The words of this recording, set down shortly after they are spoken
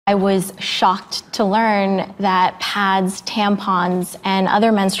I was shocked to learn that pads, tampons, and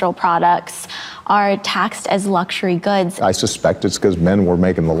other menstrual products are taxed as luxury goods. I suspect it's because men were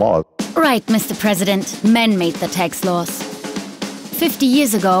making the law. Right, Mr. President, men made the tax laws. 50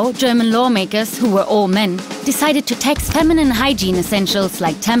 years ago, German lawmakers, who were all men, decided to tax feminine hygiene essentials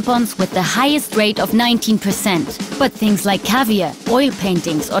like tampons with the highest rate of 19%, but things like caviar, oil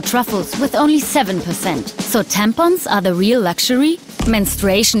paintings or truffles with only 7%. So tampons are the real luxury?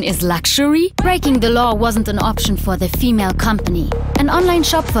 Menstruation is luxury? Breaking the law wasn't an option for the female company, an online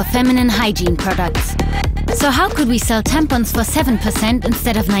shop for feminine hygiene products. So how could we sell tampons for 7%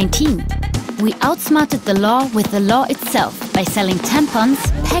 instead of 19%? We outsmarted the law with the law itself by selling tampons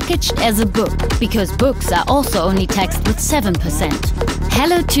packaged as a book, because books are also only taxed with 7%.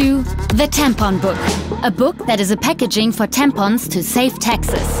 Hello to the Tampon Book, a book that is a packaging for tampons to save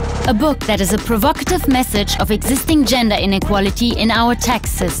taxes. A book that is a provocative message of existing gender inequality in our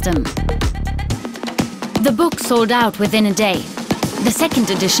tax system. The book sold out within a day, the second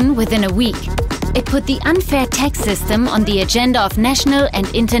edition within a week. It put the unfair tax system on the agenda of national and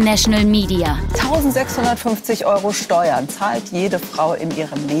international media. 1650 € Steuern zahlt jede Frau in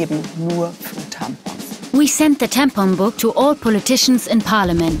ihrem Leben nur für Tampons. We sent the Tampon Book to all politicians in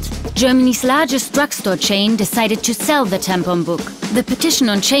parliament. Germany's largest drugstore chain decided to sell the Tampon Book. The petition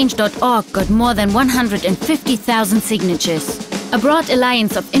on change.org got more than 150,000 signatures. A broad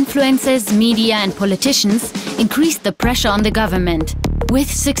alliance of influencers, media and politicians increased the pressure on the government. With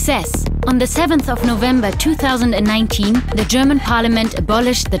success. On the 7th of November 2019, the German Parliament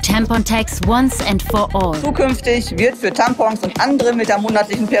abolished the tampon tax once and for all. Zukünftig wird für Tampons und andere mit der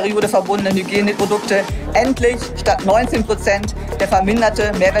monatlichen Periode verbundenen Hygieneprodukte endlich statt 19% der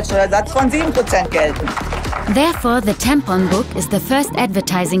verminderte Mehrwertsteuersatz von 7% gelten. Therefore, the Tampon Book is the first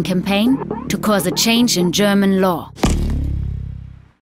advertising campaign to cause a change in German law.